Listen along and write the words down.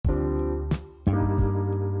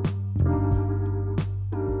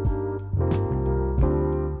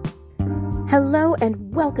Hello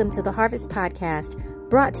and welcome to the Harvest Podcast,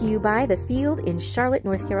 brought to you by The Field in Charlotte,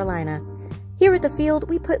 North Carolina. Here at The Field,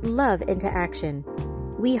 we put love into action.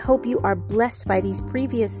 We hope you are blessed by these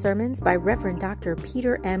previous sermons by Reverend Dr.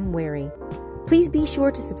 Peter M. Wary. Please be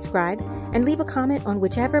sure to subscribe and leave a comment on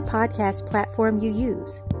whichever podcast platform you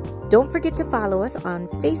use. Don't forget to follow us on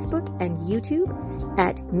Facebook and YouTube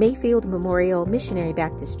at Mayfield Memorial Missionary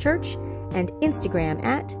Baptist Church and Instagram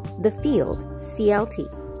at The Field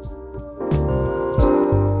CLT.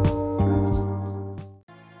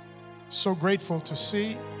 So grateful to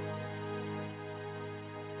see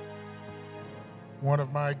one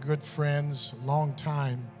of my good friends,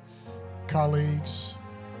 longtime colleagues,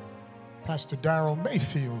 Pastor Darrell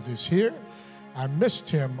Mayfield is here. I missed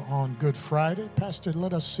him on Good Friday. Pastor,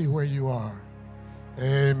 let us see where you are.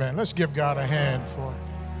 Amen. Let's give God a hand for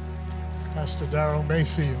Pastor Darrell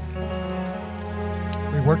Mayfield.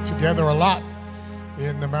 We work together a lot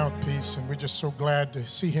in the Mouthpiece, and we're just so glad to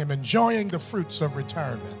see him enjoying the fruits of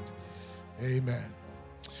retirement. Amen.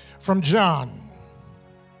 From John,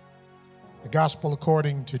 the Gospel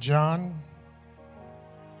according to John,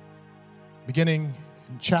 beginning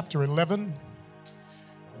in chapter 11.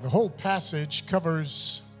 The whole passage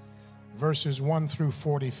covers verses 1 through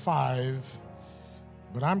 45,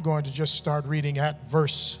 but I'm going to just start reading at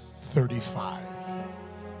verse 35.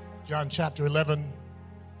 John chapter 11,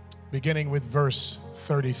 beginning with verse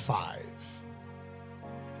 35.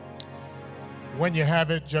 When you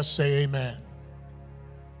have it, just say amen.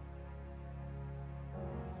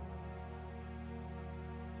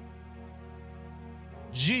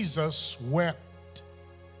 Jesus wept.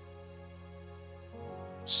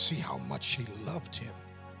 See how much he loved him,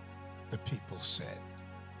 the people said.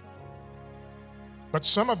 But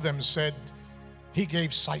some of them said, he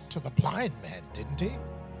gave sight to the blind man, didn't he?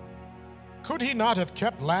 Could he not have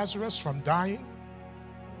kept Lazarus from dying?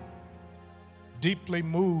 Deeply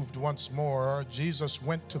moved once more, Jesus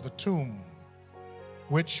went to the tomb,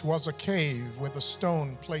 which was a cave with a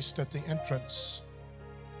stone placed at the entrance.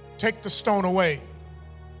 Take the stone away,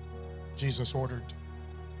 Jesus ordered.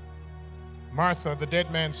 Martha, the dead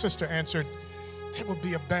man's sister, answered, there will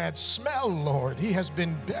be a bad smell, Lord. He has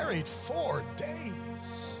been buried 4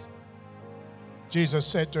 days. Jesus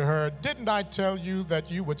said to her, didn't I tell you that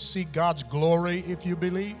you would see God's glory if you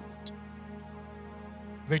believed?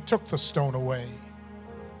 They took the stone away.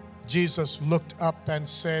 Jesus looked up and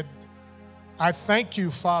said, I thank you,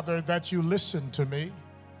 Father, that you listened to me.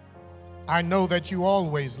 I know that you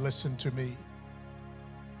always listen to me.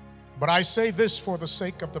 But I say this for the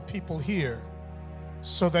sake of the people here,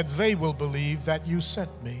 so that they will believe that you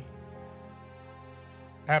sent me.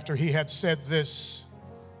 After he had said this,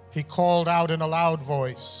 he called out in a loud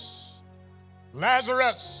voice,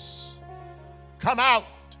 Lazarus, come out.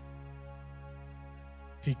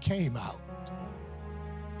 He came out,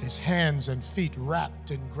 his hands and feet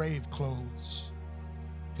wrapped in grave clothes,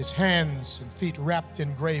 his hands and feet wrapped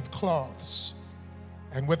in grave cloths,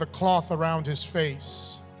 and with a cloth around his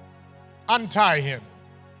face. Untie him,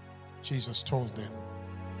 Jesus told them,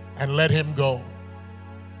 and let him go.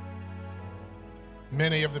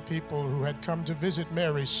 Many of the people who had come to visit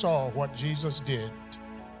Mary saw what Jesus did,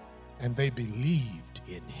 and they believed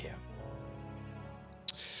in him.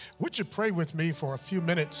 Would you pray with me for a few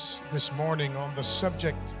minutes this morning on the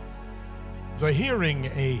subject, the hearing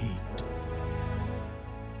aid?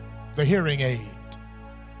 The hearing aid.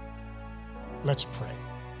 Let's pray.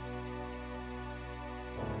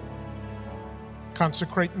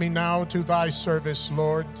 Consecrate me now to thy service,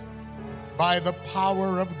 Lord, by the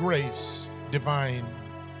power of grace divine.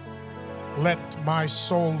 Let my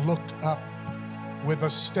soul look up with a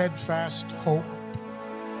steadfast hope.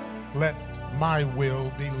 Let my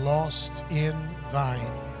will be lost in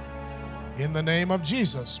thine. In the name of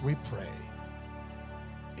Jesus we pray.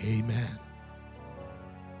 Amen.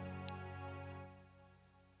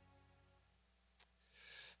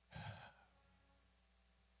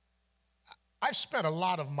 I've spent a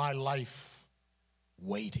lot of my life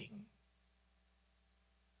waiting.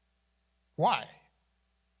 Why?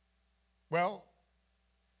 Well,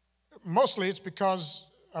 mostly it's because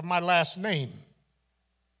of my last name.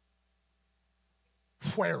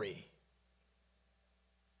 Wary.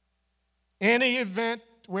 Any event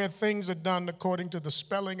where things are done according to the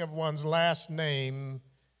spelling of one's last name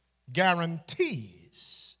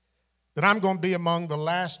guarantees that I'm going to be among the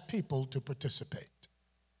last people to participate.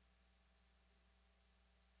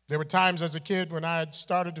 There were times as a kid when I had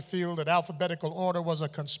started to feel that alphabetical order was a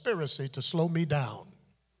conspiracy to slow me down.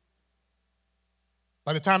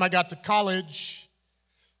 By the time I got to college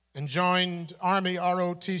and joined Army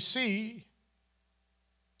ROTC,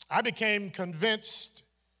 I became convinced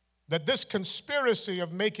that this conspiracy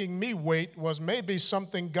of making me wait was maybe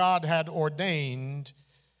something God had ordained,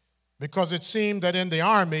 because it seemed that in the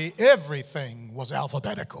army everything was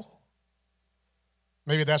alphabetical.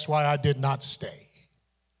 Maybe that's why I did not stay.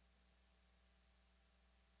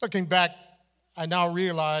 Looking back, I now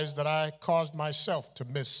realize that I caused myself to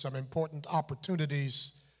miss some important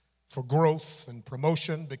opportunities for growth and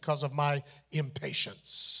promotion because of my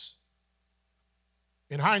impatience.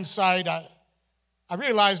 In hindsight, I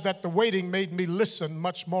realized that the waiting made me listen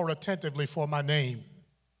much more attentively for my name.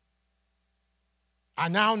 I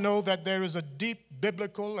now know that there is a deep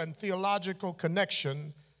biblical and theological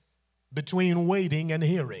connection between waiting and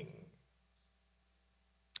hearing.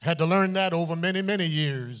 I had to learn that over many, many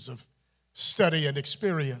years of study and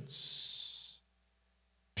experience.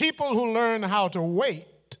 People who learn how to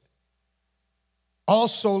wait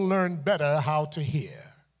also learn better how to hear.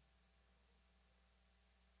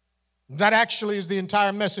 That actually is the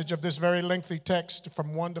entire message of this very lengthy text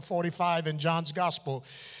from 1 to 45 in John's Gospel.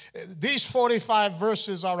 These 45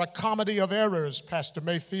 verses are a comedy of errors, Pastor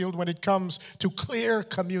Mayfield, when it comes to clear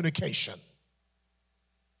communication.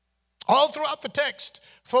 All throughout the text,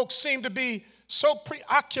 folks seem to be so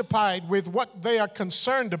preoccupied with what they are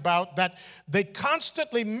concerned about that they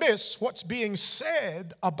constantly miss what's being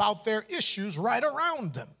said about their issues right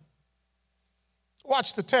around them.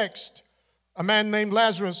 Watch the text. A man named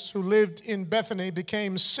Lazarus who lived in Bethany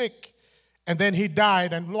became sick, and then he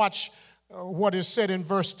died. And watch what is said in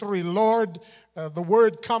verse 3. Lord, the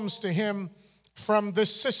word comes to him from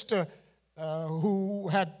this sister who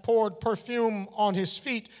had poured perfume on his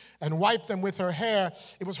feet and wiped them with her hair.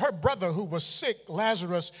 It was her brother who was sick,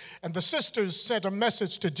 Lazarus, and the sisters sent a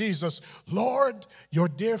message to Jesus, Lord, your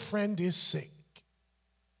dear friend is sick.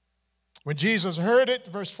 When Jesus heard it,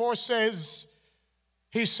 verse 4 says,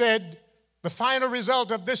 he said, the final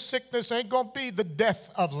result of this sickness ain't going to be the death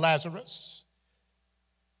of Lazarus.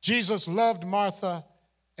 Jesus loved Martha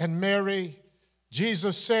and Mary.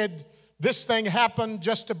 Jesus said, this thing happened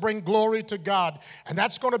just to bring glory to God. And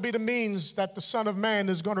that's going to be the means that the Son of Man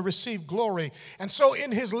is going to receive glory. And so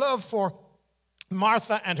in his love for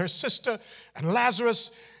Martha and her sister and Lazarus,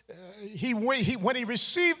 when he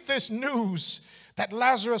received this news that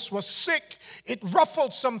Lazarus was sick, it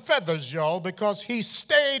ruffled some feathers, y'all, because he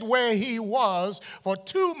stayed where he was for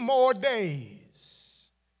 2 more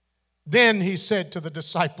days. Then he said to the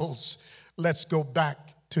disciples, let's go back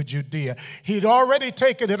to Judea. It had already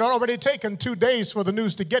taken 2 days for the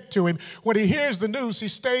news to get to him. When he hears the news, he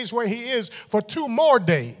stays where he is for 2 more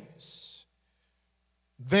days.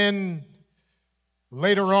 Then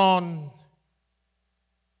later on,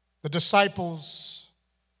 the disciples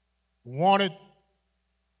wanted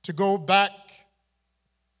to go back.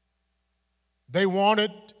 They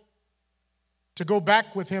wanted to go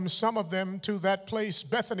back with him, some of them, to that place,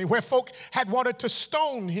 Bethany, where folk had wanted to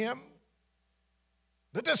stone him.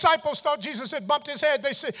 The disciples thought Jesus had bumped his head.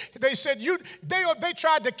 They said, they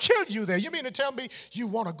tried to kill you there. You mean to tell me you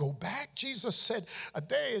want to go back? Jesus said, a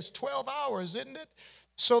day is 12 hours, isn't it?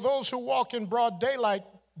 So those who walk in broad daylight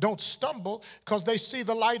don't stumble because they see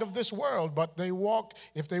the light of this world. But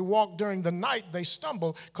if they walk during the night, they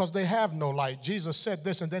stumble because they have no light. Jesus said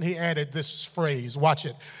this, and then he added this phrase. Watch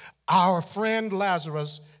it. Our friend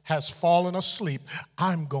Lazarus has fallen asleep.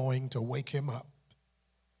 I'm going to wake him up.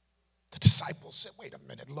 The disciples said, wait a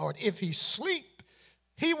minute, Lord, if he sleep,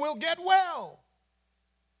 he will get well.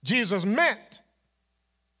 Jesus meant,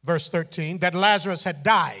 verse 13, that Lazarus had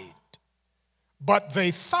died, but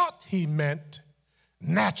they thought he meant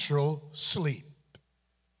natural sleep.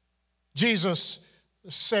 Jesus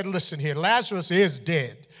said, listen here, Lazarus is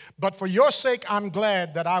dead, but for your sake I'm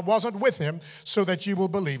glad that I wasn't with him so that you will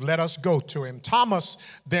believe. Let us go to him. Thomas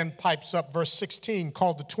then pipes up, verse 16,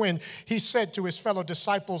 called the twin. He said to his fellow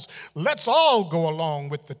disciples, let's all go along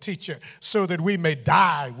with the teacher so that we may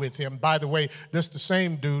die with him. By the way, this is the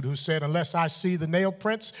same dude who said, unless I see the nail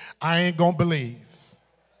prints, I ain't gonna believe.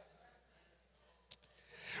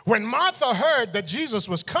 When Martha heard that Jesus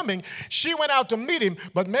was coming, she went out to meet him,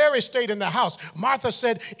 but Mary stayed in the house. Martha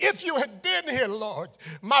said, if you had been here, Lord,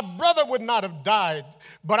 my brother would not have died.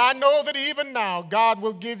 But I know that even now God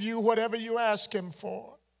will give you whatever you ask him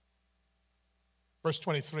for. Verse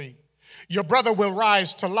 23, your brother will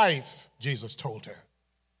rise to life, Jesus told her.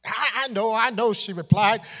 I know, she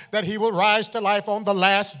replied, that he will rise to life on the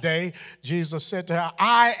last day. Jesus said to her,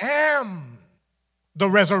 I am the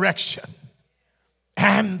resurrection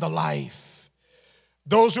and the life.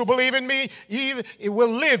 Those who believe in me will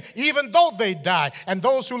live even though they die. And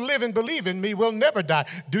those who live and believe in me will never die.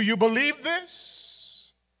 Do you believe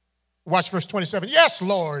this? Watch verse 27. Yes,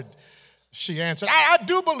 Lord, she answered. I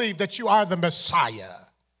do believe that you are the Messiah,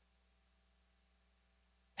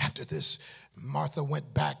 After this, Martha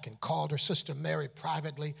went back and called her sister Mary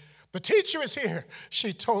privately. "The teacher is here,"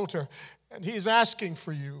 she told her, "and he's asking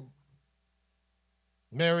for you."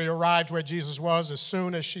 Mary arrived where Jesus was. As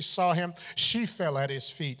soon as she saw him, she fell at his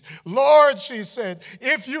feet. "Lord," she said,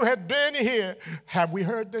 "if you had been here," have we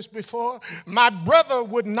heard this before? "My brother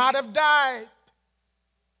would not have died."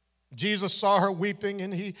 Jesus saw her weeping,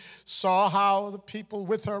 and he saw how the people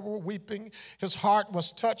with her were weeping. His heart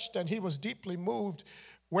was touched, and he was deeply moved.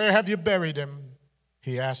 "Where have you buried him?"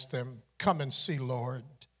 he asked them. "Come and see, Lord,"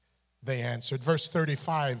 they answered. Verse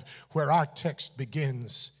 35, where our text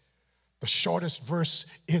begins, the shortest verse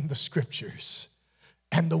in the scriptures,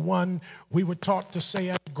 and the one we were taught to say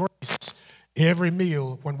at Grace every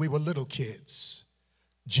meal when we were little kids.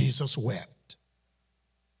 Jesus wept.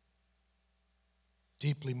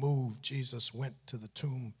 Deeply moved, Jesus went to the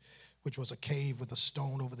tomb, which was a cave with a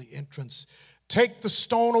stone over the entrance. "Take the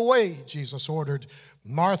stone away," Jesus ordered.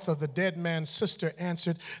 Martha, the dead man's sister,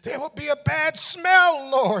 answered, "There will be a bad smell,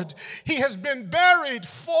 Lord. He has been buried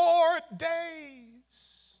 4 days.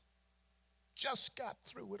 Just got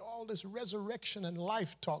through with all this resurrection and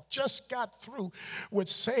life talk. Just got through with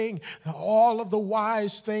saying all of the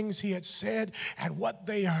wise things he had said, and what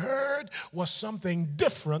they heard was something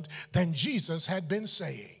different than Jesus had been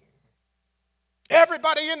saying.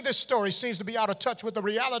 Everybody in this story seems to be out of touch with the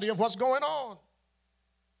reality of what's going on.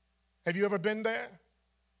 Have you ever been there?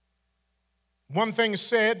 One thing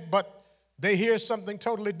said, but they hear something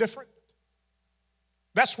totally different.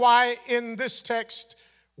 That's why in this text,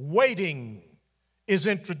 waiting is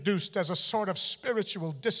introduced as a sort of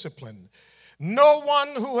spiritual discipline. No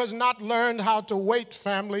one who has not learned how to wait,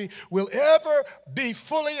 family, will ever be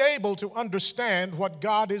fully able to understand what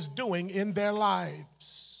God is doing in their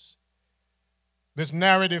lives. This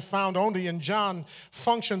narrative, found only in John,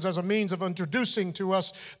 functions as a means of introducing to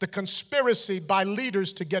us the conspiracy by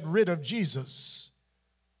leaders to get rid of Jesus.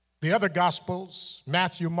 The other Gospels,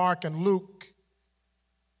 Matthew, Mark, and Luke,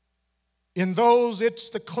 in those, it's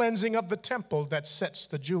the cleansing of the temple that sets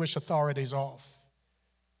the Jewish authorities off.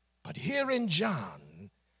 But here in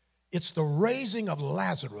John, it's the raising of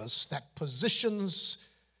Lazarus that positions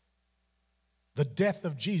the death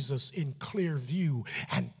of Jesus in clear view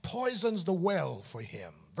and poisons the well for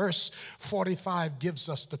him. Verse 45 gives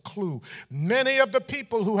us the clue. Many of the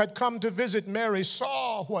people who had come to visit Mary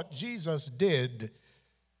saw what Jesus did,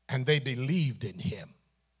 and they believed in him.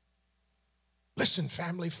 Listen,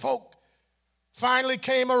 family, folk finally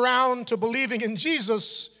came around to believing in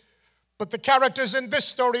Jesus, but the characters in this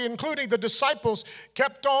story, including the disciples,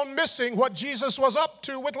 kept on missing what Jesus was up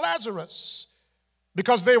to with Lazarus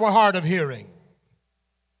because they were hard of hearing.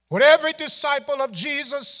 What every disciple of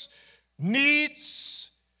Jesus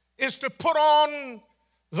needs is to put on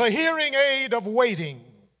the hearing aid of waiting,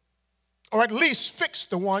 or at least fix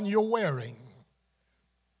the one you're wearing.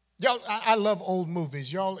 Y'all, I love old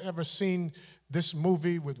movies. Y'all ever seen this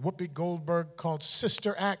movie with Whoopi Goldberg called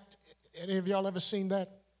Sister Act? Any of y'all ever seen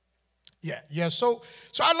that? Yeah. So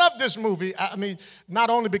I love this movie. I mean,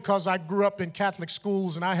 not only because I grew up in Catholic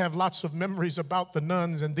schools and I have lots of memories about the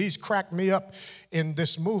nuns, and these cracked me up in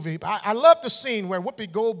this movie. I love the scene where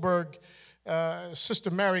Whoopi Goldberg,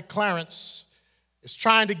 Sister Mary Clarence, is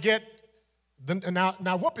trying to get now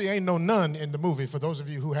Whoopi ain't no nun in the movie, for those of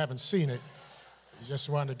you who haven't seen it. Just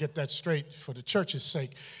wanted to get that straight for the church's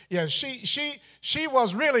sake. Yeah, she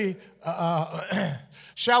was really,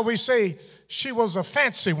 shall we say, she was a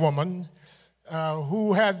fancy woman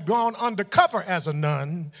who had gone undercover as a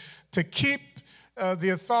nun to keep the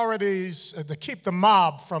authorities, to keep the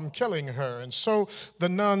mob from killing her. And so the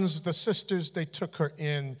nuns, the sisters, they took her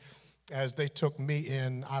in as they took me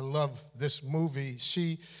in. I love this movie.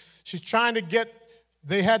 She's trying to get,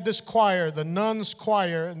 they had this choir, the nuns'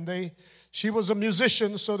 choir, and she was a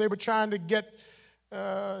musician, so they were trying to get,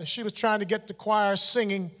 she was trying to get the choir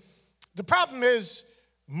singing. The problem is,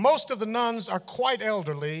 most of the nuns are quite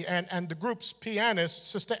elderly, and the group's pianist,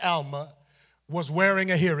 Sister Alma, was wearing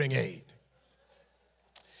a hearing aid.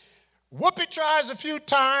 Whoopi tries a few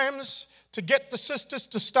times to get the sisters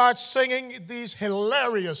to start singing these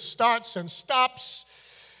hilarious starts and stops,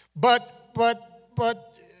 but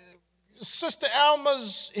Sister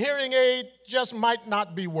Alma's hearing aid just might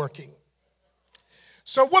not be working.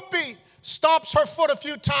 So Whoopi stomps her foot a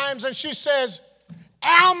few times and she says,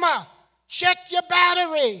 "Alma, check your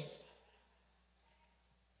battery."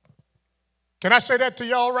 Can I say that to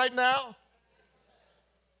y'all right now?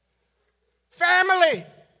 Family,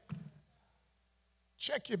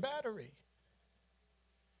 check your battery.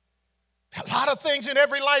 A lot of things in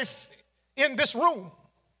every life in this room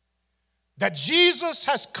that Jesus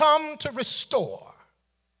has come to restore.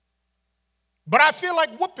 But I feel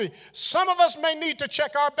like whoopee. Some of us may need to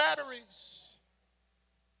check our batteries.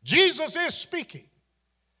 Jesus is speaking.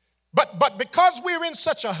 But because we're in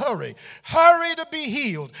such a hurry to be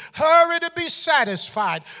healed, hurry to be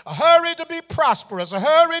satisfied, a hurry to be prosperous, a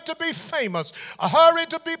hurry to be famous, a hurry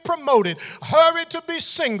to be promoted, a hurry to be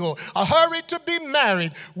single, a hurry to be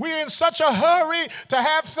married, we're in such a hurry to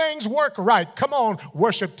have things work right. Come on,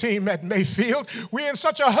 worship team at Mayfield. We're in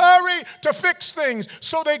such a hurry to fix things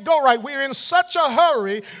so they go right. We're in such a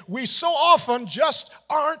hurry, we so often just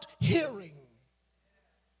aren't hearing.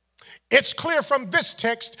 It's clear from this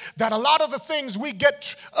text that a lot of the things we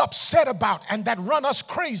get upset about and that run us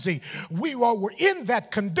crazy, we're in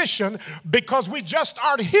that condition because we just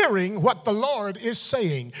aren't hearing what the Lord is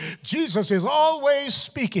saying. Jesus is always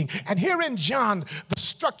speaking. And here in John, the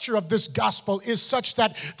structure of this gospel is such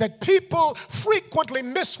that people frequently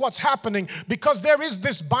miss what's happening because there is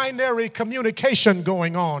this binary communication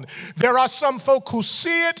going on. There are some folk who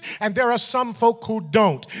see it and there are some folk who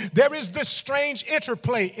don't. There is this strange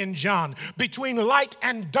interplay in John between light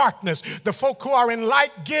and darkness. The folk who are in light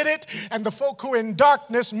get it, and the folk who are in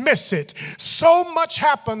darkness miss it. So much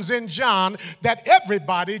happens in John that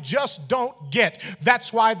everybody just don't get.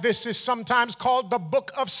 That's why this is sometimes called the book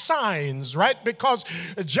of signs, right? Because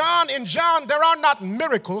in John, there are not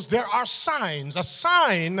miracles, there are signs. A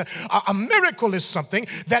sign, a miracle is something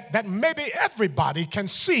that maybe everybody can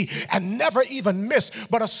see and never even miss.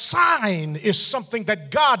 But a sign is something that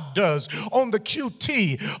God does on the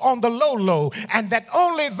QT, on the low, and that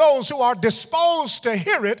only those who are disposed to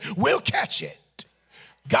hear it will catch it.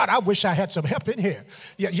 God, I wish I had some help in here.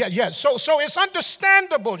 Yeah. So it's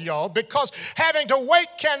understandable, y'all, because having to wait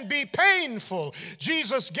can be painful.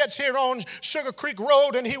 Jesus gets here on Sugar Creek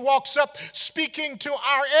Road and he walks up speaking to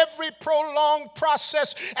our every prolonged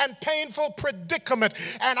process and painful predicament.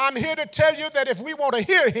 And I'm here to tell you that if we want to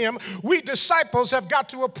hear him, we disciples have got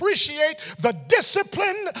to appreciate the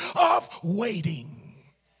discipline of waiting.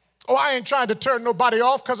 Oh, I ain't trying to turn nobody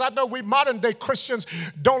off because I know we modern day Christians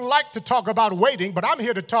don't like to talk about waiting, but I'm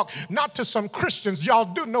here to talk not to some Christians. Y'all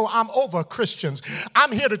do know I'm over Christians.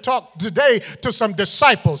 I'm here to talk today to some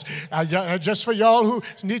disciples. Just for y'all who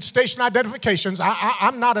need station identifications,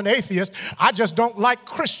 I'm not an atheist. I just don't like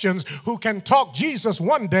Christians who can talk Jesus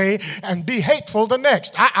one day and be hateful the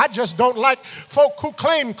next. I just don't like folk who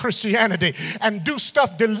claim Christianity and do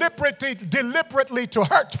stuff deliberately to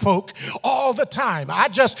hurt folk all the time.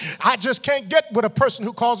 I just can't get with a person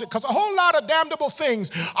who calls it, because a whole lot of damnable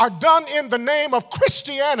things are done in the name of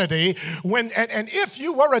Christianity and if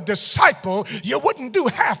you were a disciple, you wouldn't do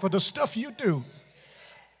half of the stuff you do.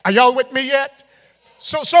 Are y'all with me yet?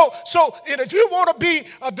 So if you want to be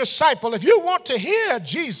a disciple, if you want to hear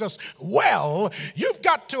Jesus well, you've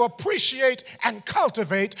got to appreciate and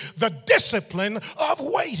cultivate the discipline of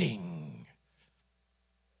waiting.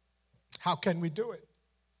 How can we do it?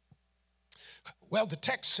 Well, the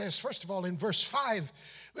text says, first of all, in verse 5,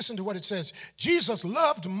 listen to what it says. Jesus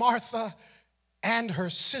loved Martha and her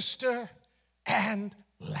sister and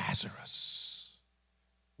Lazarus.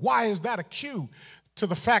 Why is that a cue to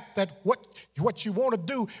the fact that what you want to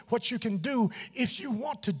do, what you can do, if you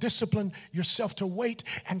want to discipline yourself to wait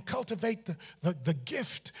and cultivate the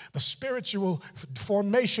gift, the spiritual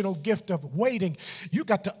formational gift of waiting, you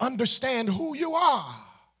got to understand who you are.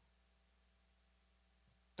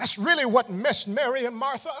 That's really what messed Mary and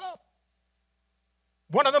Martha up.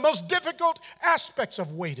 One of the most difficult aspects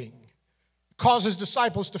of waiting causes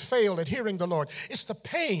disciples to fail at hearing the Lord. It's the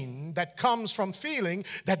pain that comes from feeling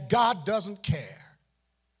that God doesn't care.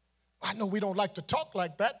 I know we don't like to talk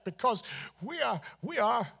like that because we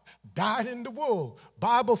are dyed in the wool,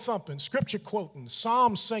 Bible thumping, scripture quoting,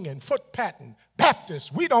 psalm singing, foot patting,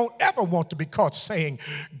 Baptists. We don't ever want to be caught saying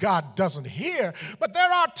God doesn't hear. But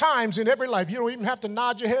there are times in every life, you don't even have to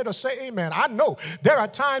nod your head or say amen. I know there are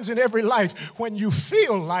times in every life when you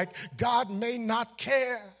feel like God may not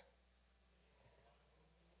care.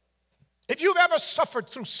 If you've ever suffered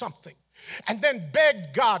through something and then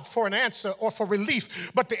begged God for an answer or for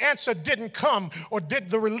relief, but the answer didn't come, or did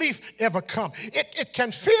the relief ever come, it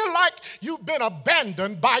can feel like you've been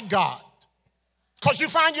abandoned by God. Because you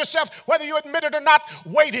find yourself, whether you admit it or not,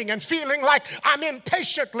 waiting and feeling like I'm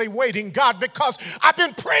impatiently waiting, God, because I've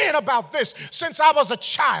been praying about this since I was a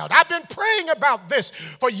child. I've been praying about this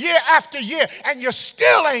for year after year, and you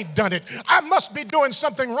still ain't done it. I must be doing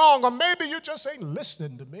something wrong, or maybe you just ain't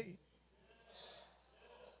listening to me.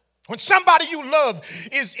 When somebody you love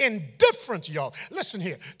is indifferent, y'all, listen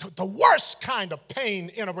here. The worst kind of pain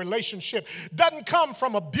in a relationship doesn't come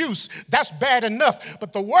from abuse. That's bad enough.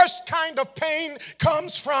 But the worst kind of pain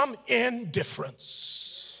comes from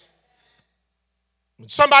indifference. When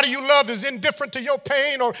somebody you love is indifferent to your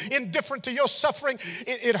pain or indifferent to your suffering,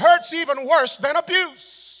 it hurts even worse than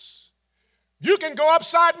abuse. You can go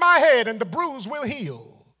upside my head and the bruise will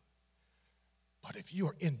heal. But if you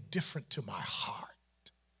are indifferent to my heart,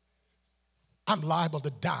 I'm liable to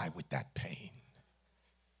die with that pain.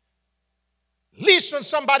 At least when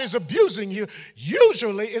somebody's abusing you,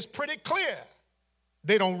 usually it's pretty clear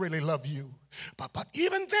they don't really love you. But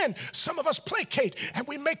even then, some of us placate and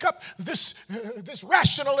we make up this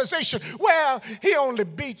rationalization. Well, he only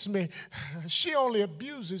beats me. She only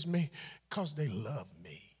abuses me because they love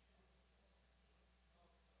me.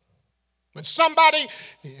 When somebody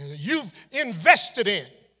you've invested in,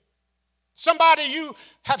 somebody you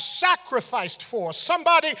have sacrificed for,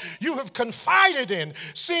 somebody you have confided in,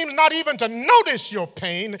 seems not even to notice your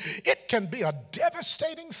pain, it can be a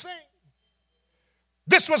devastating thing.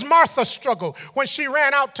 This was Martha's struggle when she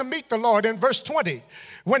ran out to meet the Lord in verse 20.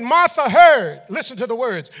 When Martha heard, listen to the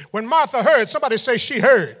words, when Martha heard, somebody say she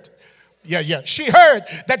heard. Yeah. She heard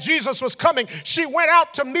that Jesus was coming. She went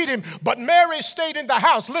out to meet him, but Mary stayed in the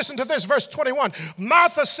house. Listen to this, verse 21.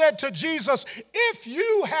 Martha said to Jesus, if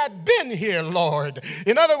you had been here, Lord.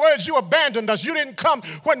 In other words, you abandoned us. You didn't come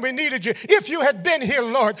when we needed you. If you had been here,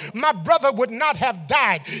 Lord, my brother would not have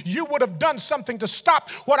died. You would have done something to stop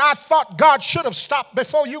what I thought God should have stopped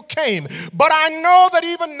before you came. But I know that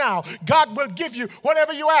even now, God will give you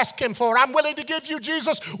whatever you ask him for. I'm willing to give you,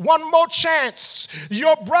 Jesus, one more chance.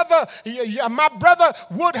 Your brother, my brother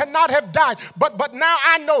would not have died. But now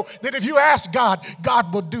I know that if you ask God,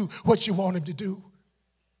 God will do what you want him to do.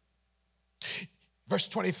 Verse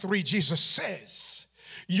 23, Jesus says,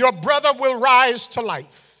 your brother will rise to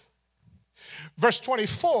life. Verse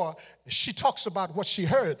 24, she talks about what she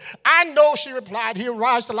heard. I know, she replied, he'll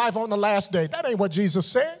rise to life on the last day. That ain't what Jesus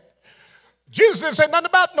said. Jesus didn't say nothing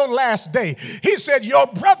about no last day. He said, your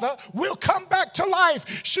brother will come back to life.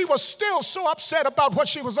 She was still so upset about what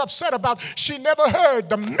she was upset about. She never heard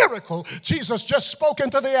the miracle Jesus just spoke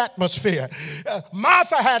into the atmosphere.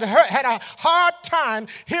 Martha had a hard time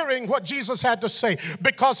hearing what Jesus had to say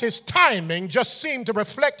because his timing just seemed to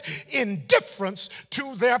reflect indifference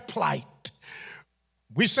to their plight.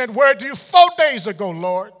 We sent word to you 4 days ago,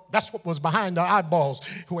 Lord. That's what was behind her eyeballs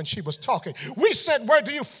when she was talking. We sent word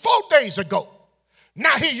to you 4 days ago.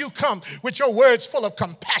 Now here you come with your words full of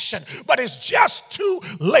compassion, but it's just too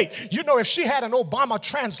late. You know, if she had an Obama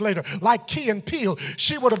translator like Key and Peele,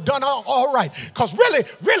 she would have done all right. Because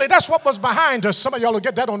really, that's what was behind her. Some of y'all will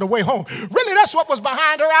get that on the way home. Really, that's what was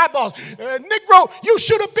behind her eyeballs. Negro, you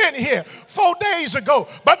should have been here 4 days ago.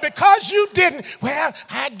 But because you didn't, well,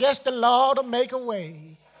 I guess the Lord will make a way.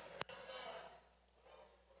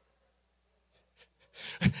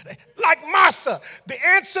 Like Martha, the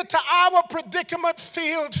answer to our predicament,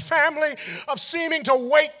 Field family, of seeming to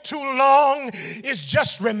wait too long is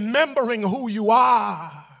just remembering who you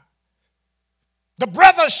are. The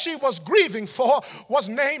brother she was grieving for was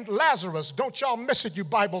named Lazarus. Don't y'all miss it, you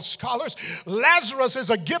Bible scholars. Lazarus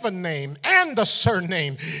is a given name and a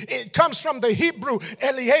surname. It comes from the Hebrew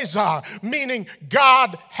Eleazar, meaning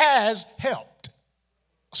God has helped.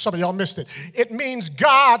 Some of y'all missed it. It means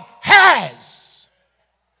God has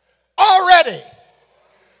already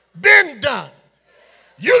been done.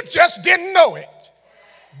 You just didn't know it.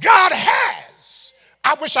 God has.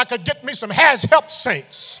 I wish I could get me some has helped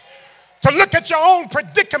saints to look at your own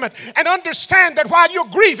predicament and understand that while you're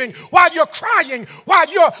grieving, while you're crying,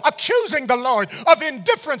 while you're accusing the Lord of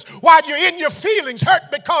indifference, while you're in your feelings hurt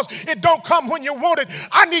because it don't come when you want it,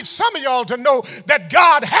 I need some of y'all to know that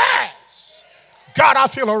God has. God, I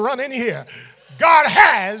feel a run in here. God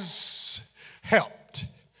has helped.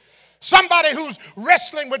 Somebody who's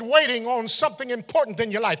wrestling with waiting on something important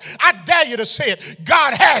in your life, I dare you to say it.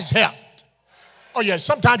 God has helped. Oh yeah,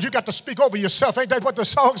 sometimes you got to speak over yourself. Ain't that what the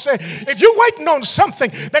song say? If you're waiting on something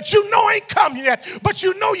that you know ain't come yet, but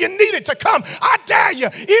you know you need it to come, I dare you,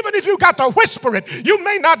 even if you got to whisper it, you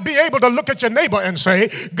may not be able to look at your neighbor and say,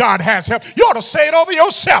 God has helped. You ought to say it over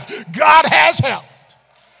yourself. God has helped.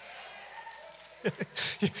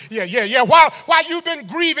 Yeah. While you've been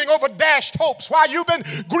grieving over dashed hopes, while you've been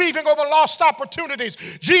grieving over lost opportunities,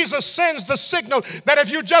 Jesus sends the signal that if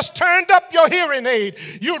you just turned up your hearing aid,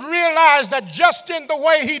 you'd realize that just in the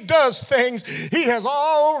way he does things, he has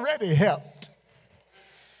already helped.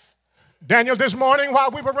 Daniel, this morning,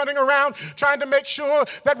 while we were running around trying to make sure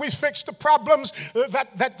that we fixed the problems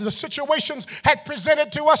that the situations had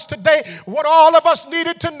presented to us today, what all of us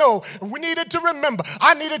needed to know, we needed to remember.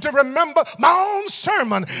 I needed to remember my own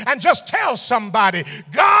sermon and just tell somebody,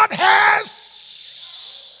 God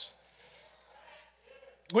has.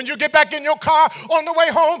 When you get back in your car on the way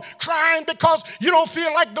home crying because you don't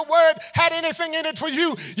feel like the word had anything in it for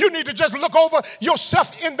you, you need to just look over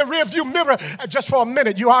yourself in the rearview mirror just for a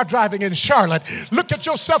minute. You are driving in Charlotte. Look at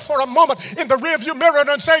yourself for a moment in the rearview mirror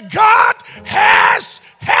and say, God has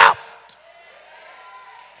helped.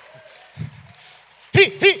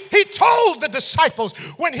 He told the disciples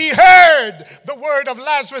when he heard the word of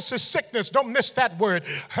Lazarus' sickness, don't miss that word,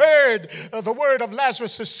 heard the word of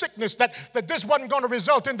Lazarus' sickness, that this wasn't going to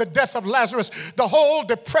result in the death of Lazarus. The whole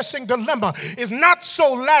depressing dilemma is not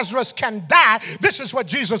so Lazarus can die. This is what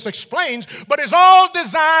Jesus explains, but it's all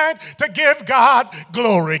designed to give God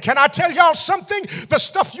glory. Can I tell y'all something? The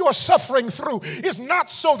stuff you are suffering through is not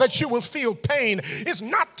so that you will feel pain. It's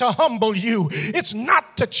not to humble you. It's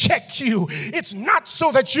not to check you. It's not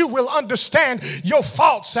so that you will understand your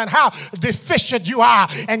faults and how deficient you are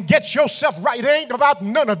and get yourself right. It ain't about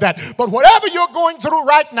none of that. But whatever you're going through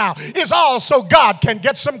right now is all so God can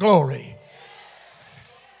get some glory.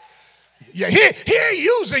 Yeah, he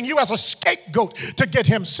using you as a scapegoat to get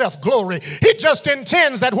himself glory. He just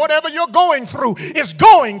intends that whatever you're going through is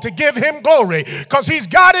going to give him glory because he's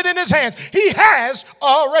got it in his hands. He has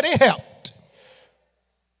already helped.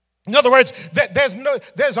 In other words,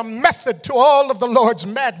 there's a method to all of the Lord's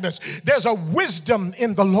madness. There's a wisdom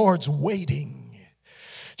in the Lord's waiting.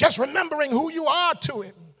 Just remembering who you are to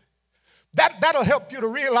him. That'll help you to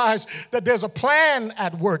realize that there's a plan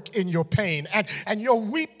at work in your pain. And your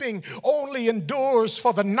weeping only endures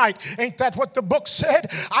for the night. Ain't that what the book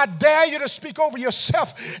said? I dare you to speak over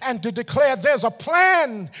yourself and to declare there's a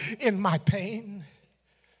plan in my pain.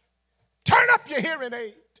 Turn up your hearing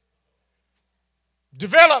aid.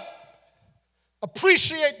 Develop,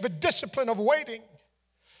 appreciate the discipline of waiting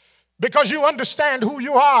because you understand who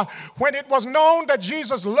you are. When it was known that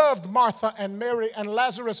Jesus loved Martha and Mary and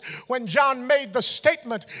Lazarus, when John made the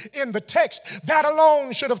statement in the text, that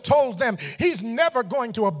alone should have told them he's never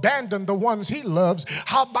going to abandon the ones he loves.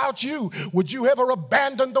 How about you? Would you ever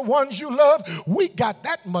abandon the ones you love? We got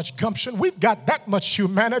that much gumption. We've got that much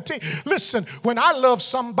humanity. Listen, when I love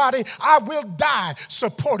somebody, I will die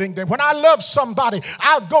supporting them. When I love somebody,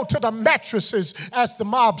 I'll go to the mattresses, as the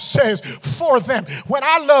mob says, for them. When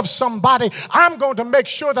I love somebody, I'm going to make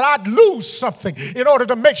sure that I'd lose something in order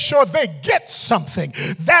to make sure they get something.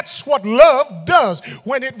 That's what love does.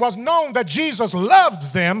 When it was known that Jesus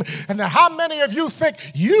loved them, and how many of you think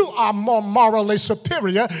you are more morally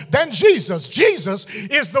superior than Jesus? Jesus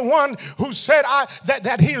is the one who said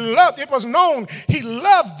that he loved. It was known he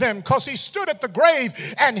loved them because he stood at the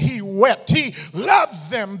grave and he wept. He loved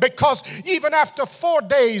them because even after 4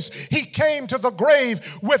 days, he came to the grave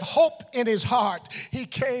with hope in his heart. He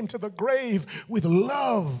came to the grave with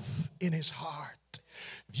love in his heart.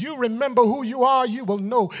 If you remember who you are, you will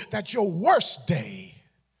know that your worst day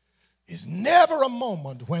is never a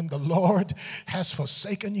moment when the Lord has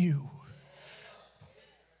forsaken you.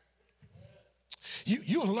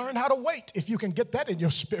 You'll learn how to wait if you can get that in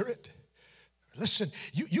your spirit. Listen,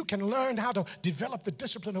 you can learn how to develop the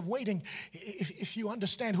discipline of waiting if you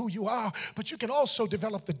understand who you are, but you can also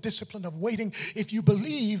develop the discipline of waiting if you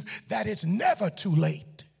believe that it's never too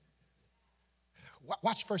late.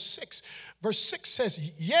 Watch verse 6. Verse 6 says,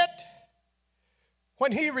 yet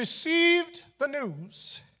when he received the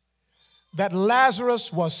news that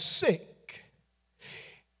Lazarus was sick,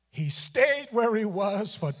 he stayed where he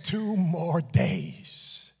was for 2 more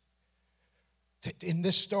days. In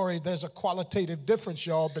this story, there's a qualitative difference,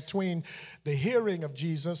 y'all, between the hearing of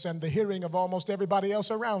Jesus and the hearing of almost everybody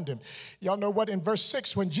else around him. Y'all know what? In verse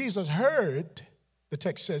 6, when Jesus heard, the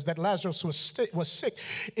text says that Lazarus was sick,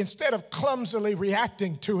 instead of clumsily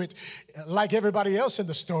reacting to it like everybody else in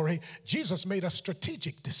the story, Jesus made a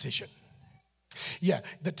strategic decision. Yeah,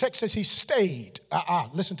 the text says he stayed.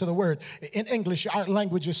 Listen to the word. In English, our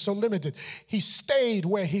language is so limited. He stayed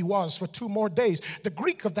where he was for 2 more days. The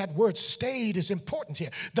Greek of that word stayed is important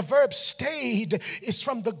here. The verb stayed is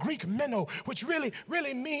from the Greek meno, which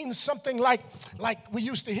really means something like we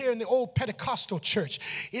used to hear in the old Pentecostal church.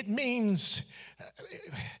 It means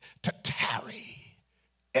to tarry.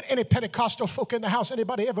 Any Pentecostal folk in the house?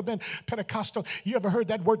 Anybody ever been Pentecostal? You ever heard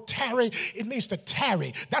that word tarry? It means to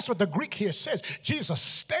tarry. That's what the Greek here says. Jesus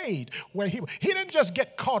stayed where he was. He didn't just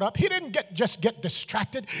get caught up. He didn't just get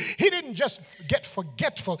distracted. He didn't just get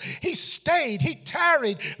forgetful. He stayed. He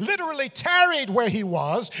tarried, literally tarried where he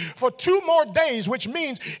was for 2 more days, which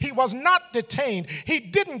means he was not detained. He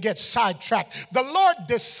didn't get sidetracked. The Lord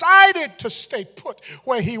decided to stay put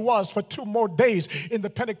where he was for 2 more days. In the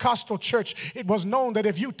Pentecostal church, it was known that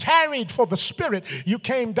if you tarried for the Spirit, you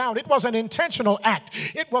came down. It was an intentional act.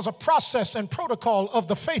 It was a process and protocol of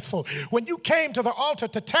the faithful. When you came to the altar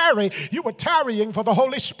to tarry, you were tarrying for the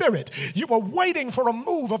Holy Spirit. You were waiting for a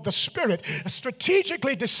move of the Spirit,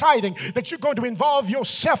 strategically deciding that you're going to involve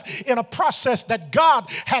yourself in a process that God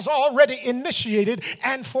has already initiated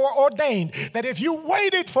and foreordained. That if you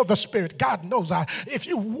waited for the Spirit, God knows if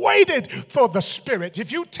you waited for the Spirit,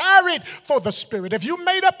 if you tarried for the Spirit, if you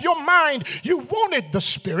made up your mind you wanted the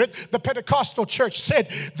Spirit, the Pentecostal church said,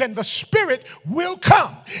 then the Spirit will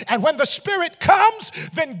come. And when the Spirit comes,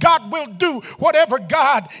 then God will do whatever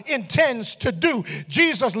God intends to do.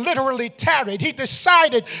 Jesus literally tarried. He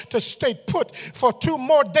decided to stay put for 2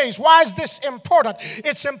 more days. Why is this important?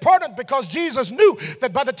 It's important because Jesus knew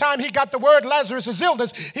that by the time he got the word Lazarus'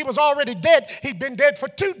 illness, he was already dead. He'd been dead for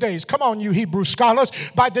 2 days. Come on, you Hebrew scholars.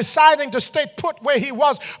 By deciding to stay put where he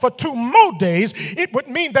was for 2 more days, it would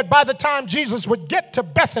mean that by the time Jesus would get to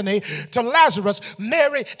Bethany, to Lazarus,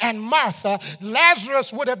 Mary, and Martha,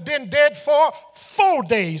 Lazarus would have been dead for 4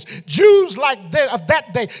 days. Jews of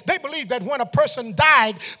that day, they believed that when a person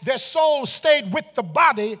died, their soul stayed with the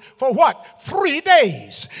body for what? 3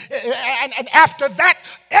 days. And after that,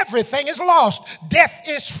 everything is lost. Death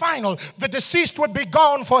is final. The deceased would be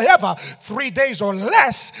gone forever. 3 days or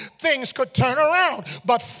less, things could turn around.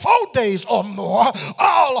 But 4 days or more,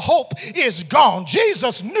 all hope is gone.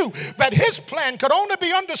 Jesus knew that his plan could only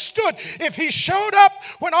be understood if he showed up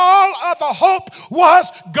when all other hope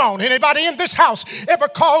was gone. Anybody in this house ever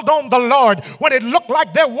called on the Lord when it looked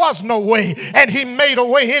like there was no way and he made a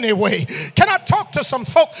way anyway? Can I talk to some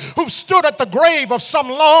folk who stood at the grave of some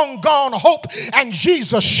long gone hope and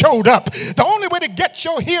Jesus showed up? The only way to get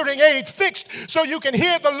your hearing aid fixed so you can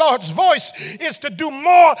hear the Lord's voice is to do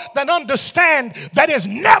more than understand that it's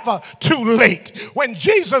never too late. When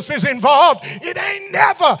Jesus is involved, it ain't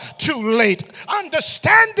never too late.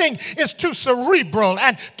 Understanding is too cerebral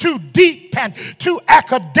and too deep and too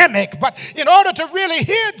academic. But in order to really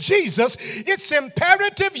hear Jesus, it's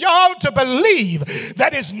imperative, y'all, to believe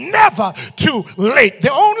that it's never too late.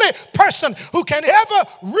 The only person who can ever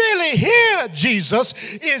really hear Jesus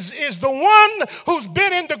is the one who's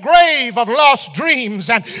been in the grave of lost dreams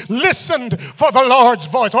and listened for the Lord's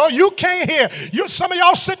voice. Oh, you can't hear. Some of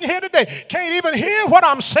y'all sitting here today can't even hear what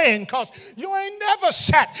I'm saying because you ain't never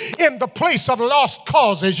sat in the place of lost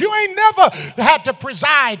causes. You ain't never had to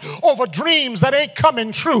preside over dreams that ain't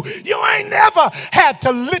coming true. You ain't never had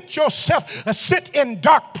to let yourself sit in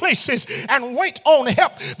dark places and wait on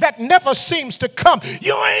help that never seems to come.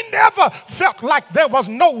 You ain't never felt like there was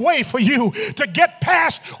no way for you to get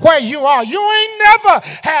past where you are. You ain't never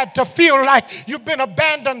had to feel like you've been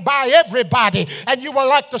abandoned by everybody and you were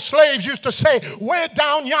like the slaves used to say, way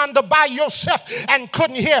down yonder by yourself and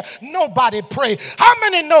couldn't hear nobody pray. How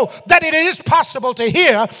many know that it is possible to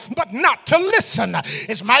hear but not to listen?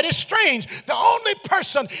 It's mighty strange. The only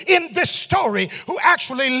person in this story who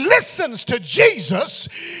actually listens to Jesus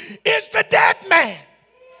is the dead man.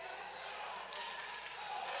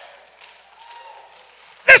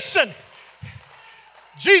 Listen.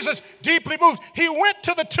 Jesus, deeply moved, he went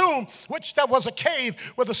to the tomb, which there was a cave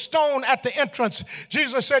with a stone at the entrance.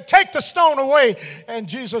 Jesus said, take the stone away. And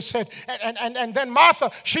Jesus said, and then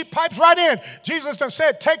Martha, she pipes right in. Jesus then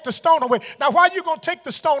said, take the stone away. Now, why are you going to take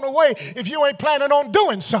the stone away if you ain't planning on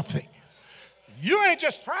doing something? You ain't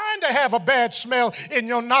just trying to have a bad smell in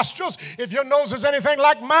your nostrils. If your nose is anything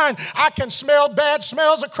like mine, I can smell bad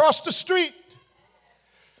smells across the street.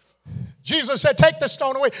 Jesus said, take the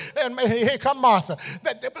stone away. And here come Martha.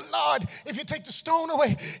 But Lord, if you take the stone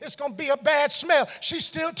away, it's going to be a bad smell. She's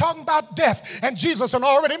still talking about death. And Jesus had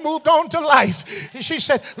already moved on to life. She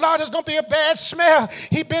said, Lord, it's going to be a bad smell.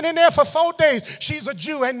 He's been in there for 4 days. She's a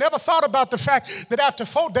Jew and never thought about the fact that after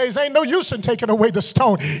 4 days, ain't no use in taking away the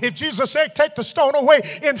stone. If Jesus said, take the stone away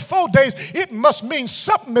in 4 days, it must mean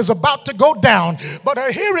something is about to go down. But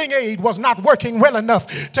her hearing aid was not working well enough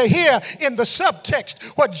to hear in the subtext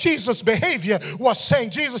what Jesus' behavior was saying.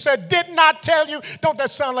 Jesus said, did not tell you, don't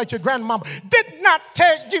that sound like your grandmama? Did not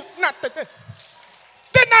tell you,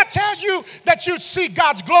 did not tell you that you'd see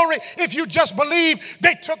God's glory if you just believe.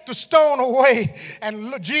 They took the stone away.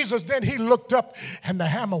 And Jesus, then he looked up and the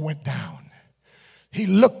hammer went down. He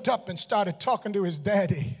looked up and started talking to his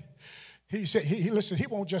daddy. He said, listen, he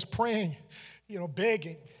won't just praying,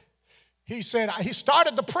 begging. He said, he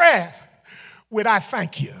started the prayer with, I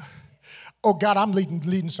thank you. Oh, God, I'm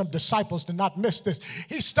leading some disciples to not miss this.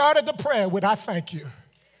 He started the prayer with, I thank you.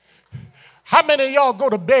 How many of y'all go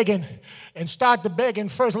to begging and start the begging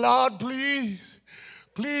first? Lord, please,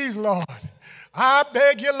 please, Lord. I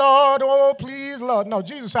beg you, Lord. Oh, please, Lord. No,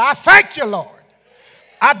 Jesus said, I thank you, Lord.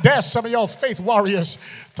 I dare some of y'all faith warriors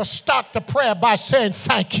to start the prayer by saying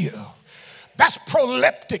thank you. That's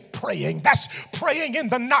proleptic praying. That's praying in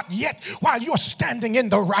the not yet while you're standing in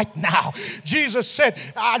the right now. Jesus said,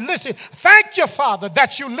 listen, thank you, Father,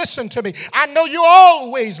 that you listen to me. I know you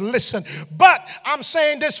always listen, but I'm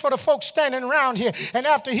saying this for the folks standing around here. And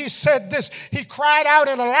after he said this, he cried out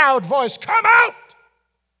in a loud voice, come out!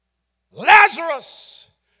 Lazarus,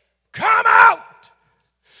 come out!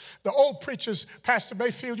 The old preachers, Pastor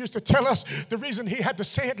Mayfield, used to tell us the reason he had to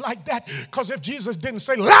say it like that, because if Jesus didn't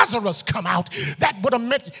say, Lazarus, come out, that would have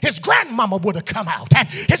meant his grandmama would have come out, and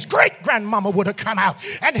his great-grandmama would have come out,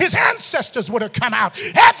 and his ancestors would have come out.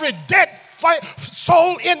 Every dead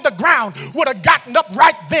soul in the ground would have gotten up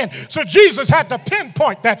right then. So Jesus had to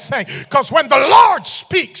pinpoint that thing, because when the Lord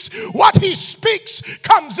speaks, what he speaks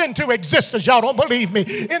comes into existence. Y'all don't believe me.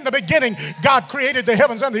 In the beginning, God created the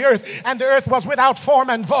heavens and the earth was without form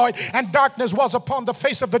and void, and darkness was upon the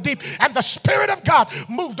face of the deep, and the Spirit of God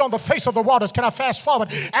moved on the face of the waters. Can I fast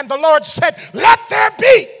forward? And the Lord said, let there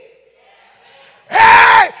be.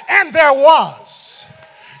 Hey, and there was.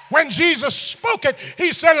 When Jesus spoke it,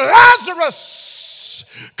 he said, Lazarus,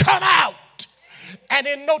 come out. And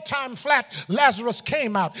in no time flat, Lazarus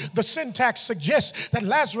came out. The syntax suggests that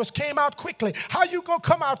Lazarus came out quickly. How you going to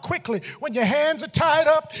come out quickly when your hands are tied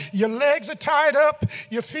up, your legs are tied up,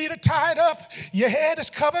 your feet are tied up, your head is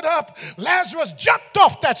covered up? Lazarus jumped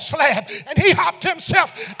off that slab and he hopped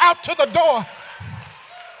himself out to the door.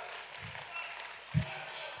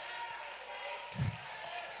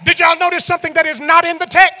 Did y'all notice something that is not in the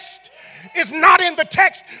text? It's not in the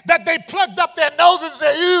text that they plugged up their noses and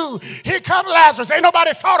said, ew, here come Lazarus. Ain't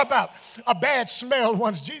nobody thought about a bad smell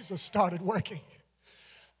once Jesus started working.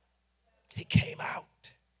 He came out,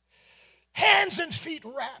 hands and feet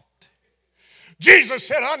wrapped. Jesus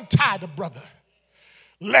said, untie the brother.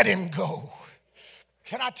 Let him go.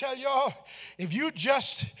 Can I tell y'all, if you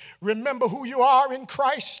just remember who you are in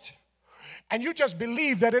Christ and you just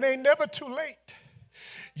believe that it ain't never too late,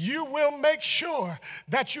 you will make sure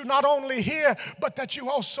that you not only hear, but that you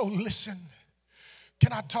also listen.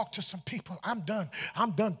 Can I talk to some people? I'm done.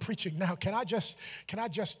 I'm done preaching now. Can I just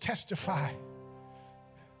testify?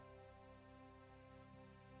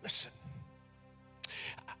 Listen,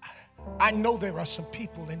 I know there are some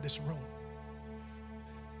people in this room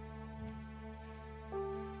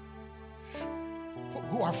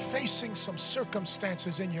who are facing some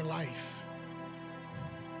circumstances in your life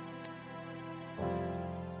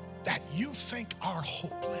that you think are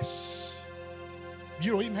hopeless.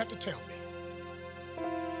 You don't even have to tell me.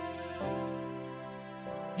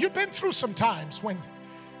 You've been through some times when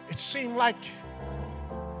it seemed like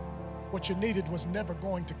what you needed was never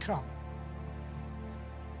going to come.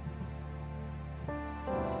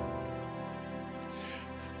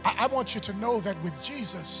 I want you to know that with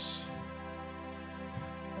Jesus,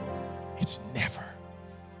 it's never.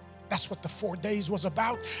 That's what the 4 days was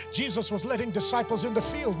about. Jesus was letting disciples in the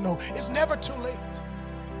field know it's never too late.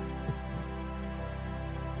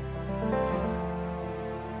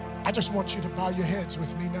 I just want you to bow your heads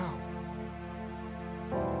with me now.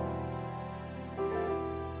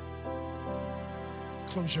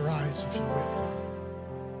 Close your eyes, if you will.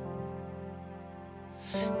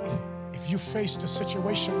 If you faced a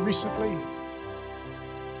situation recently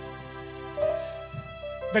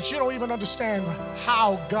that you don't even understand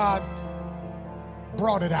how God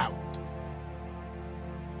brought it out.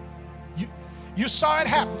 You saw it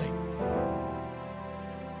happening,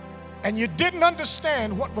 and you didn't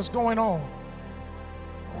understand what was going on.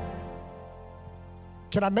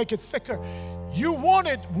 Can I make it thicker? You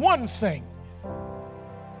wanted one thing,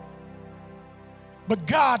 but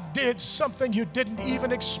God did something you didn't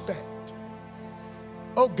even expect.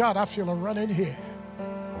 Oh God, I feel a run in here.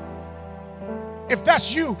 If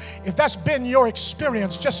that's you, if that's been your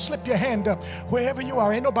experience, just slip your hand up wherever you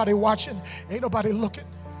are. Ain't nobody watching, ain't nobody looking.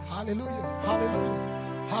 Hallelujah,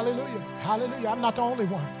 hallelujah, hallelujah, hallelujah. I'm not the only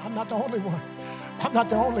one. I'm not the only one. I'm not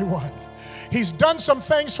the only one. He's done some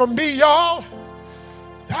things for me, y'all,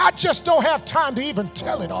 that I just don't have time to even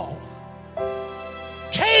tell it all.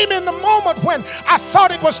 Came in the moment when I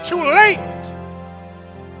thought it was too late.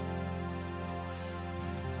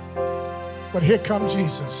 But here comes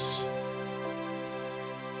Jesus.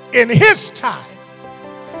 In his time.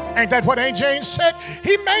 Ain't that what Aunt Jane said?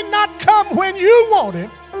 He may not come when you want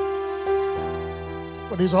him,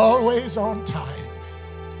 but he's always on time.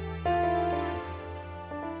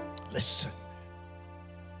 Listen,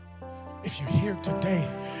 if you're here today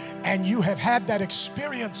and you have had that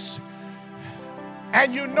experience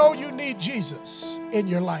and you know you need Jesus in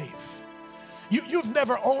your life, you've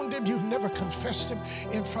never owned him, you've never confessed him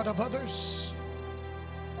in front of others,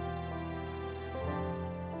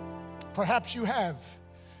 Perhaps you have,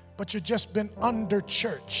 but you've just been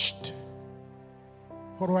under-churched.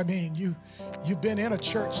 What do I mean? You've been in a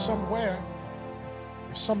church somewhere.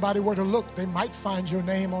 If somebody were to look, they might find your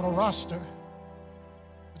name on a roster,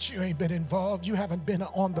 but you ain't been involved. You haven't been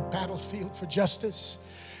on the battlefield for justice.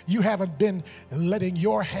 You haven't been letting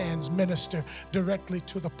your hands minister directly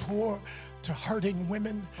to the poor, to hurting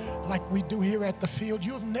women like we do here at the field.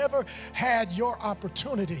 You've never had your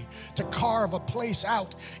opportunity to carve a place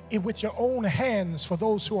out with your own hands for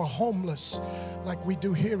those who are homeless like we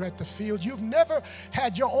do here at the field. You've never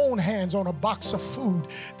had your own hands on a box of food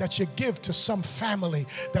that you give to some family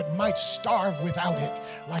that might starve without it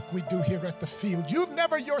like we do here at the field. You've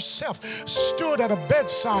never yourself stood at a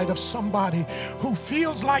bedside of somebody who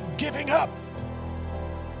feels like giving up.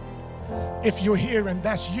 If you're here and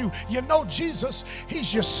that's you, you know Jesus,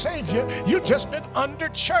 he's your Savior. You've just been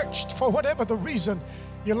under-churched for whatever the reason,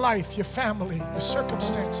 your life, your family, your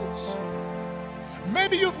circumstances.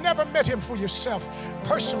 Maybe you've never met him for yourself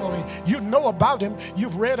personally. You know about him,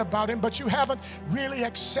 you've read about him, but you haven't really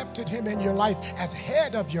accepted him in your life as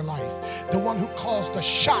head of your life, the one who calls the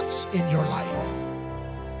shots in your life.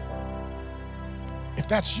 If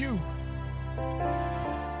that's you,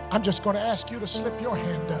 I'm just going to ask you to slip your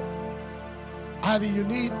hand up. Either you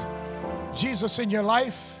need Jesus in your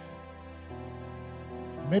life,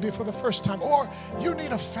 maybe for the first time, or you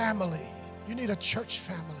need a family, you need a church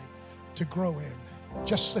family to grow in.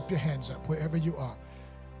 Just slip your hands up wherever you are.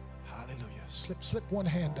 Hallelujah. Slip one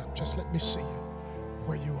hand up. Just let me see you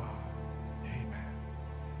where you are. Amen.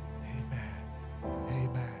 Amen.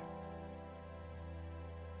 Amen.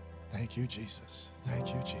 Thank you, Jesus.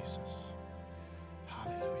 Thank you, Jesus.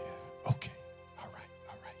 Hallelujah. Okay.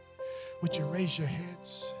 Would you raise your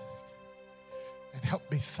heads and help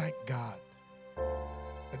me thank God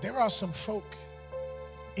that there are some folk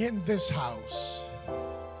in this house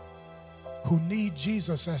who need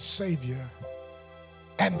Jesus as Savior,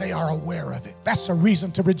 and they are aware of it. That's a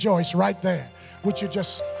reason to rejoice right there. Would you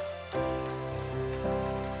just...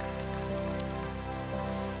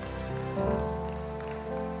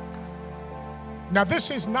 Now,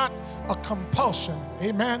 this is not a compulsion.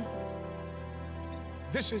 Amen.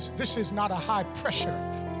 This is not a high pressure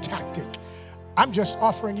tactic. I'm just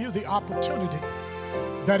offering you the opportunity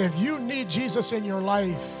that if you need Jesus in your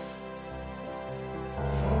life,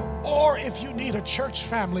 or if you need a church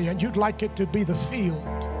family and you'd like it to be the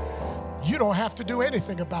field, you don't have to do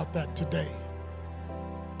anything about that today.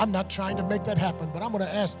 I'm not trying to make that happen, but I'm going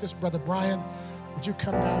to ask this brother Brian, would you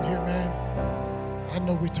come down here, man? I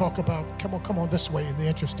know we talk about, come on this way in the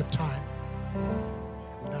interest of time.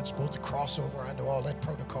 Not supposed to cross over. I know all that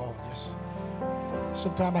protocol. Just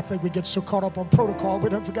sometimes I think we get so caught up on protocol we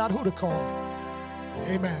done forgot who to call.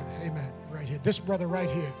 Amen. Amen. Right here. This brother right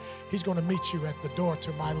here, he's going to meet you at the door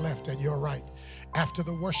to my left and your right. After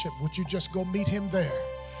the worship, would you just go meet him there?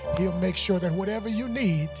 He'll make sure that whatever you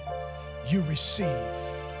need, you receive.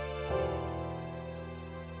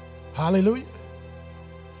 Hallelujah.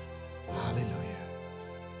 Hallelujah.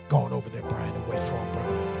 Go on over there, Brian, and wait for him,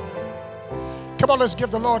 brother. Come on, let's give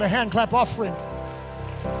the Lord a hand clap offering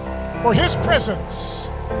for his presence.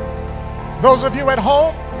 Those of you at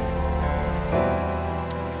home,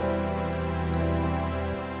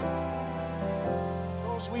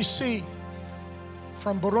 those we see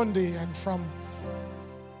from Burundi and from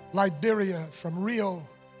Liberia, from Rio,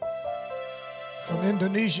 from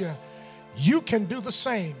Indonesia, you can do the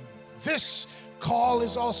same. This call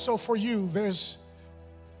is also for you. There's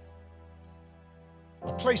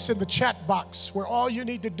a place in the chat box where all you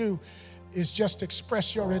need to do is just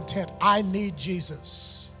express your intent. I need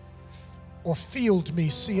Jesus. Or field me,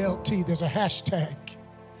 CLT. There's a hashtag.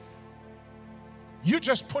 You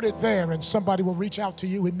just put it there and somebody will reach out to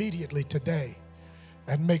you immediately today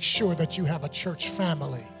and make sure that you have a church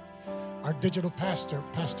family. Our digital pastor,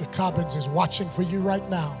 Pastor Cobbins, is watching for you right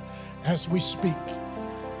now as we speak.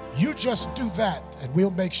 You just do that and we'll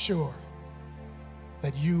make sure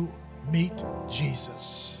that you meet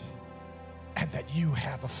Jesus and that you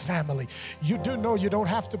have a family. You do know you don't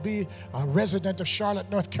have to be a resident of Charlotte,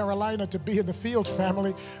 North Carolina to be in the Field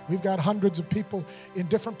family. We've got hundreds of people in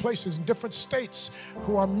different places, in different states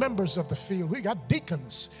who are members of the Field. We got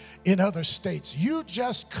deacons in other states. You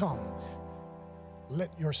just come. Let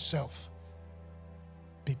yourself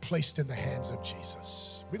be placed in the hands of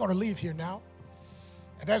Jesus. We're going to leave here now.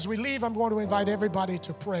 And as we leave, I'm going to invite everybody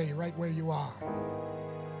to pray right where you are,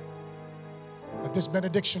 that this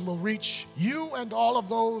benediction will reach you and all of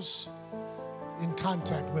those in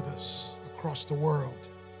contact with us across the world.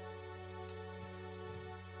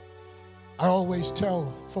 I always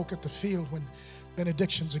tell folk at the Field,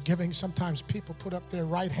 benedictions are giving, sometimes people put up their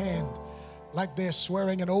right hand like they're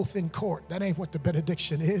swearing an oath in court. That ain't what the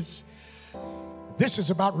benediction is. This is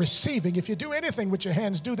about receiving. If you do anything with your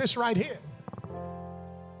hands, do this right here.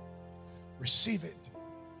 Receive it.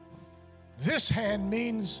 This hand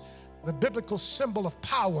means the biblical symbol of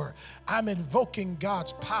power. I'm invoking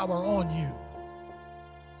God's power on you.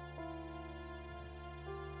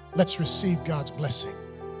 Let's receive God's blessing.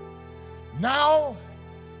 Now,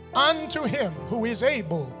 unto him who is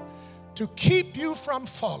able to keep you from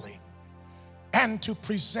falling and to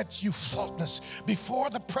present you faultless before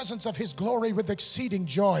the presence of his glory with exceeding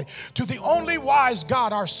joy. To the only wise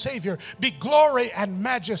God, our Savior, be glory and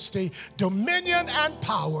majesty, dominion and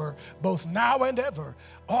power, both now and ever.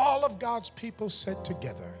 All of God's people said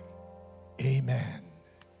together, amen.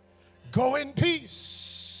 Go in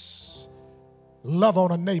peace. Love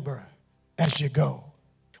on a neighbor as you go.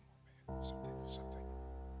 Come on, man.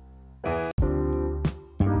 Something.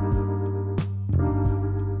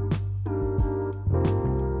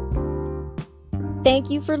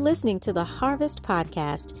 Thank you for listening to the Harvest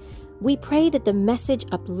Podcast. We pray that the message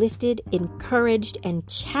uplifted, encouraged, and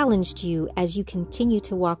challenged you as you continue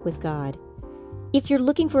to walk with God. If you're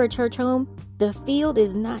looking for a church home, the Field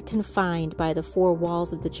is not confined by the four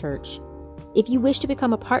walls of the church. If you wish to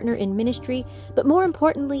become a partner in ministry, but more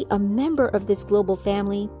importantly, a member of this global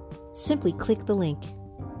family, simply click the link.